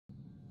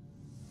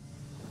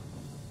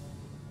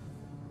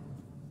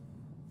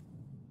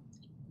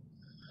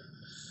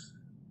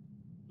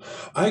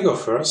I go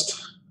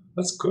first.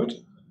 That's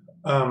good.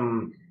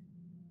 Kind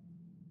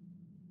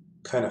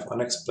of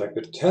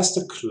unexpected. It has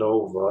the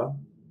Clover.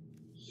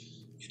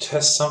 It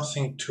has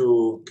something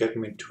to get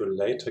me to a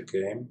later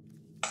game.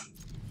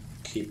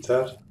 Keep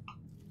that.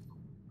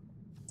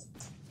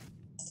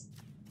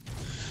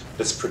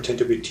 Let's pretend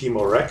to be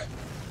Temur.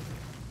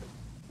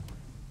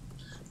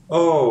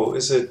 Oh,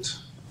 is it?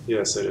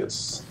 Yes, it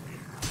is.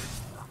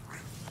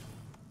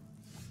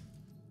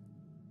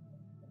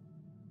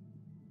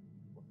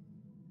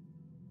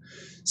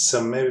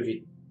 So maybe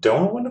we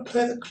don't want to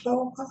play the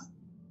Clover?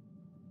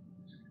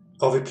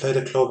 Or we play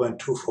the Clover in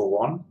 2 for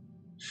 1?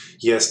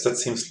 Yes, that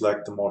seems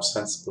like the more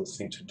sensible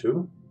thing to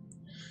do.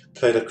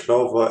 Play the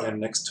Clover and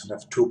next turn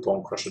have 2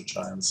 Bone Crusher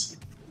Giants.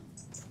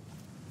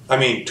 I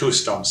mean, 2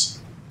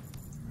 Stones.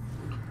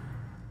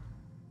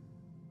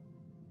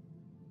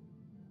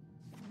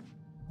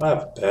 I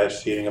have a bad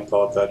feeling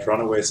about that.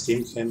 Runaway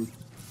Steamkin.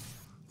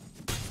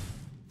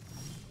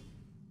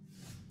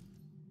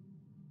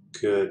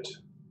 Good.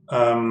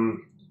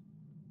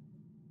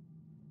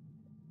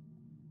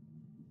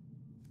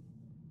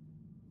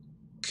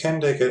 Can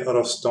they get out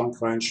of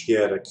Stomp range?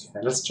 Yeah, they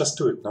can. Let's just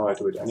do it now. I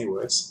do it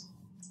anyways.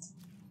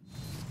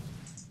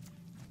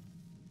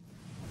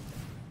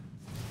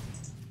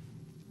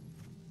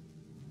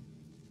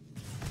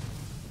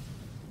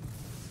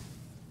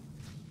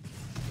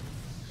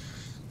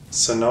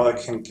 So now I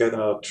can get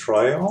another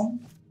Triome.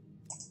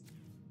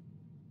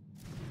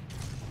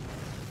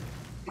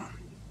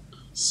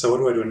 So what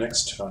do I do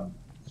next turn?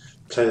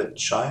 Play the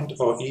Giant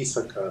or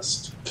Ether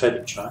Gust? Play the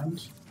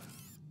Giant.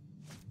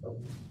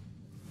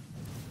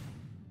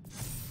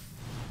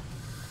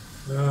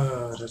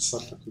 That's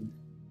not looking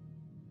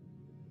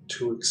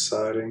too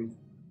exciting.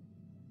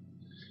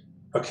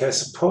 Okay, I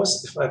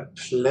suppose if I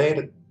play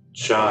the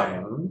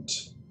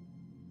Giant...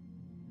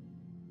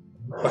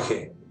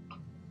 Okay.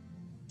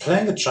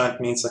 Playing the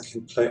Giant means I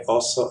can play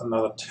also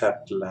another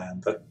tapped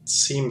land. That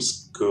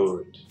seems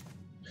good.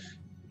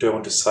 Do I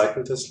want to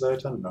cycle this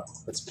later? No,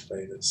 let's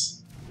play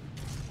this.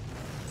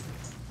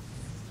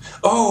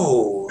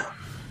 Oh!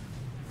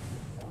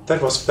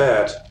 That was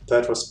bad.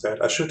 That was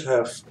bad. I should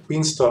have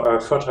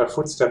Fertile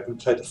Footstep and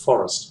played the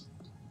Forest.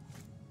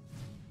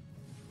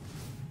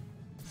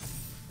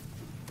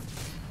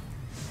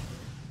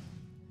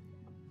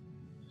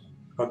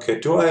 Okay,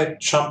 do I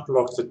jump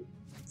block the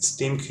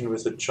Steamkin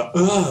with a jump?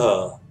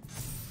 Ugh!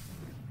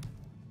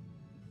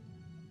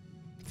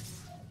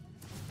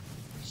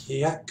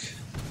 Yuck.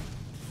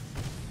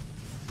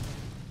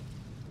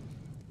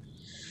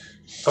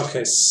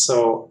 Okay,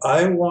 so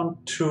I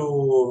want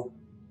to...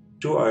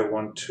 Do I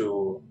want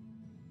to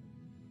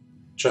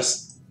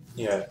just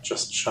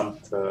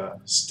jump the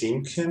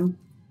Steamkin?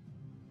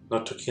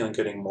 Not to kill and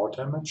getting more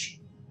damage?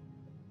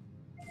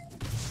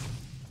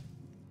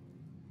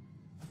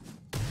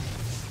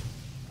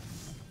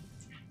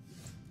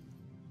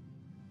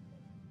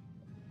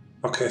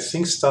 Okay,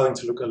 things starting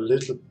to look a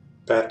little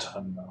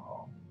better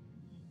now.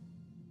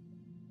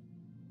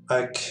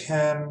 I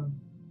can...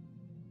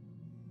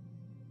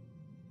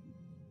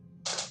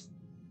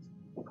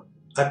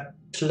 I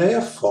play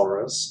a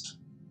forest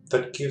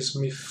that gives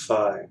me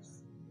 5.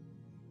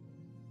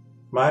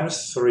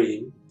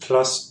 -3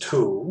 plus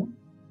 2.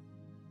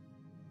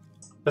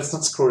 Let's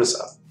not screw this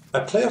up.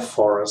 I play a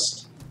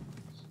forest.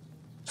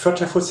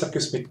 Fertile Footstep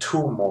gives me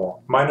 2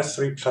 more.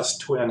 -3 plus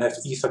 2 and I have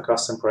Ether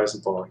Gust and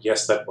Brazen Ball.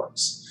 Yes, that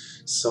works.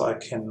 So I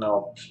can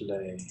now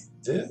play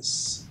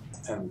this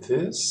and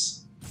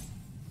this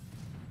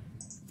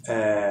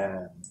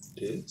and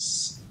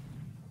this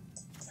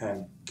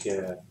and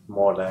get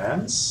more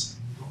lands.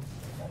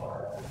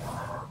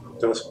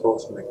 Those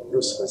both make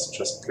blue, so let's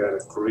just get a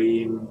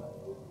green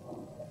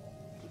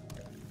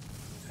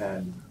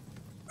and,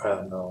 I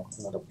don't know,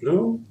 another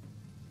blue.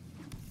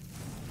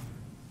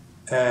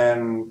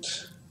 And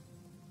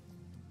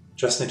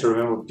just need to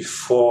remember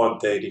before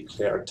they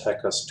declare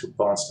attackers to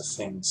bounce the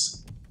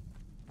things.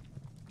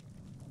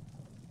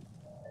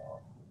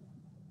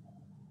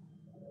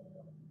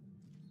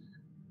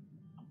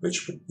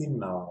 Which would be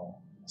now.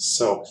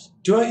 So,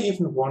 do I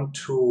even want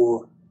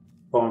to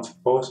bounce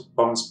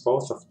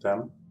both of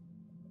them?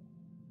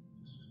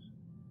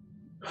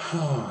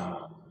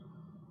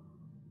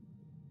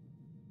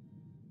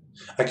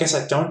 I guess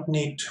I don't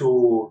need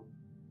to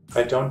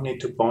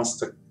bounce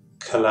the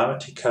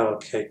Calamity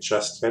Cavalcade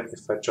just yet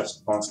if I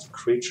just bounce the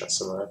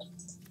creatures, right?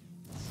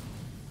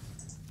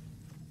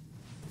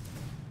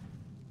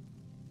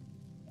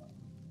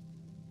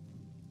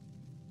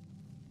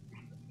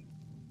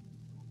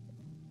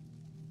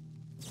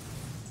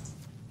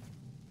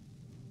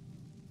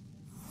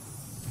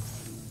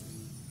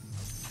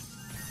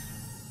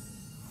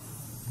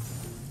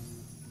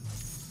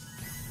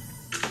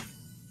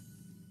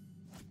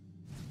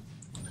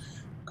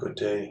 Good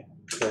day.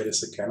 Play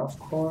this again, of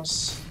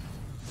course.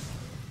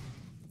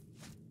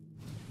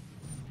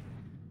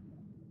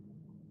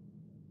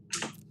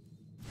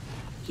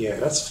 Yeah,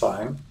 that's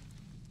fine.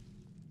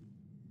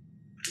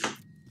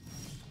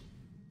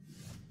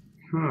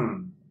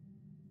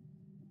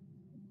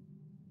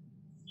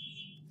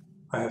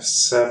 I have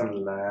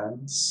 7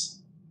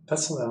 lands.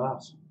 That's not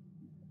enough.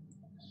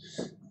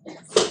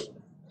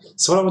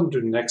 So what I want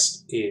to do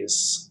next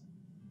is,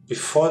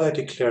 before they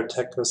declare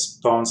attackers,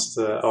 bounce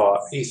the, or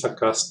Ether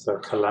Gust the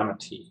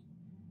Calamity.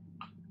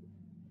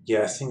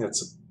 Yeah, I think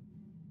that's a,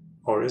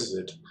 or is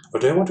it? Or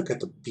do I want to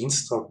get the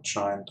Beanstalk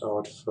Giant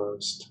out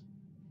first?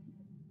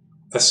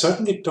 I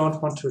certainly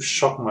don't want to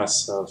shock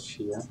myself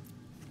here.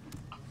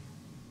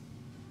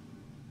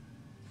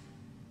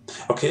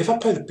 Okay, if I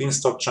play the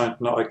Beanstalk Giant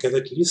now, I get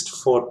at least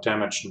 4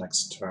 damage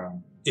next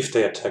turn, if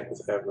they attack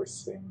with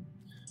everything.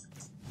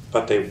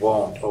 But they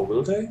won't, or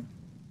will they?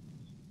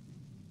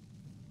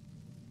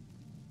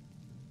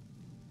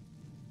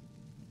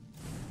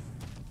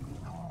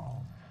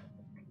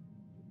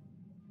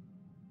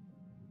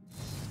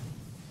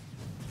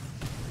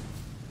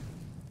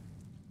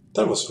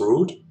 That was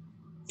rude,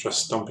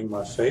 just stomping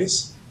my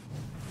face.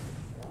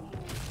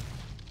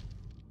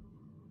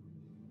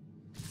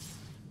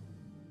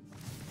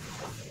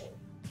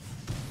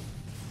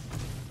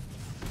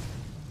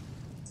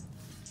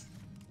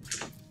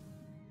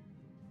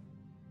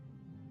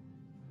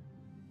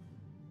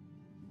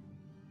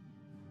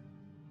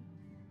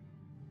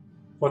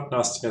 What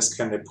nastiness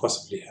can they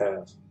possibly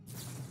have?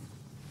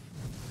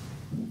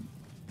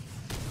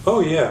 Oh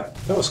yeah,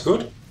 that was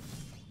good.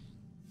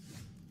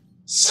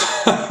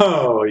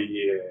 So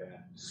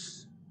yeah,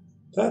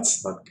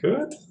 that's not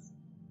good.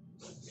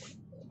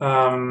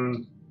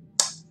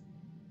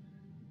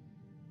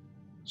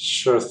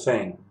 Sure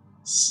thing.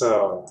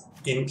 So,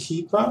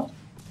 Innkeeper,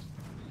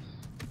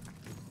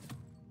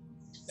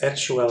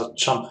 Edgewell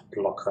Jump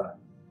Blocker.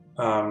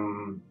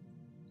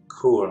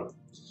 Cool.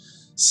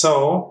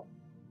 So,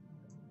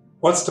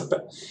 what's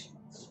the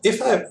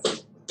if I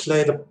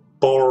play the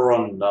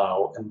Boron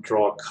now and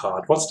draw a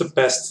card, what's the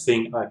best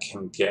thing I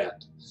can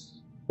get?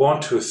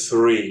 1, 2,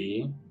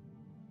 3.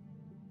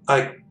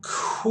 I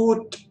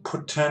could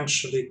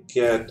potentially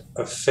get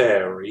a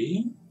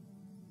fairy.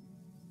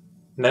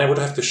 And then I would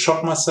have to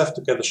shock myself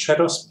to get a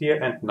Shadow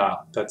Spear, and nah,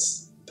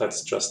 that's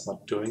just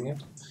not doing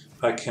it.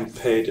 I can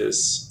pay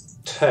this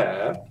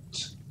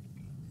tapped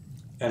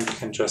and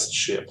can just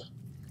chip.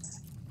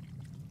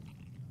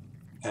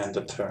 End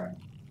the turn.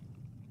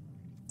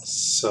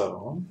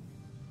 So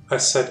I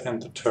said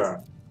end the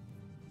turn.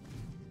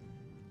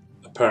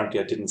 Apparently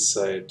I didn't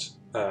say it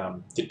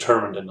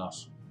determined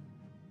enough.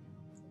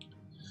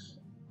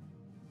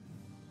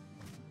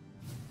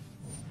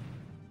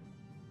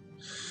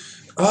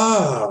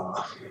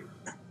 Ah,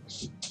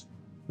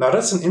 now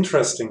that's an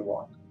interesting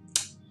one.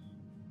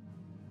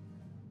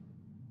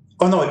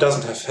 Oh no, it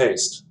doesn't have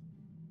haste.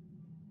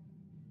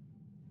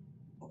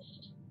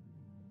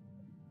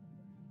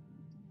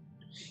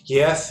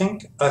 Yeah,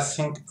 I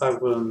think I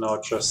will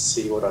now just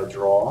see what I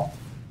draw.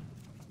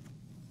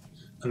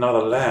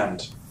 Another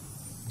land.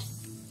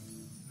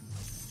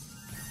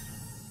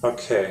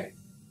 Okay.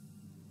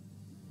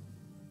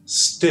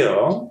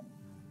 Still,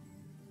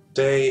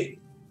 they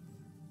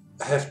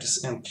have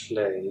this in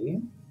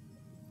play.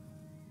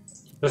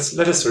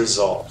 Let us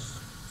resolve.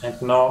 And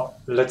now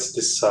let's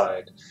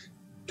decide.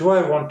 Do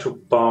I want to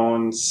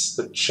bounce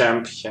the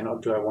champion, or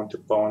do I want to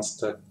bounce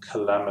the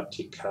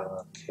Calamity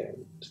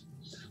Cavalcade?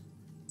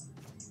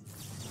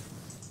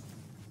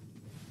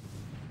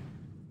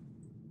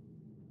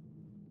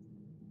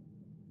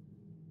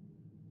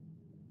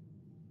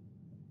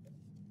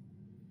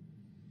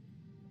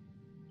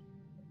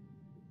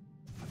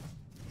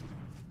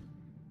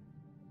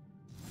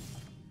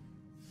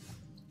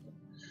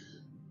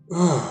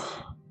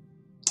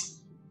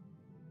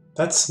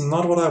 That's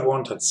not what I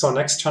wanted. So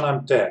next turn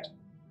I'm dead.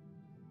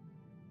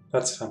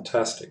 That's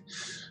fantastic.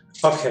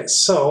 Okay,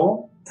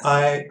 so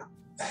I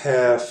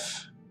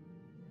have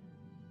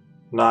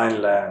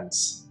 9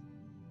 lands.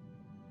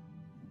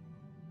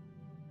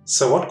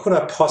 So what could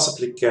I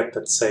possibly get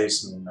that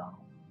saves me now?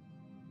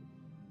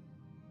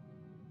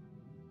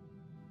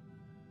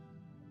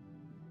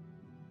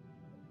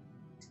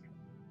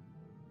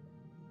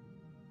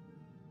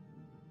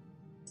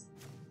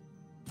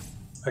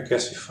 I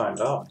guess we find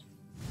out.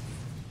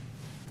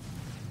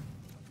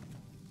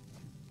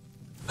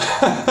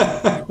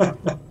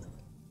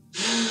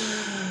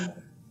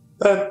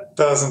 That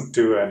doesn't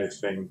do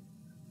anything.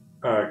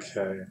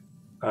 Okay.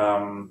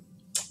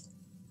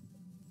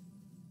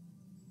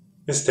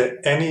 Is there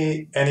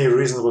any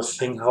reasonable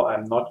thing how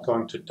I'm not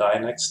going to die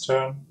next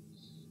turn?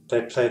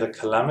 They play the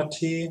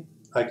Calamity,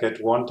 I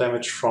get 1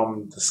 damage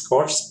from the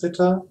Scorch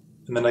Splitter,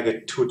 and then I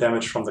get 2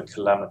 damage from the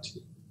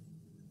Calamity.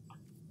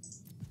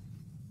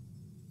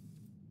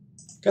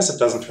 Guess it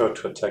doesn't hurt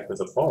to attack with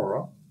a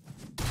Borrower.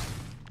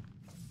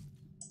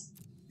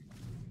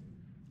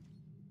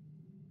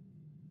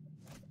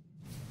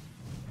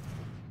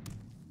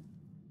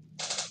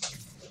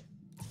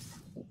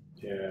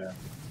 Yeah.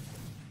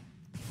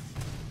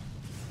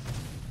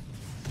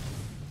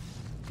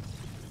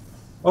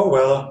 Oh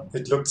well,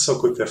 it looked so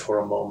good there for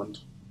a moment.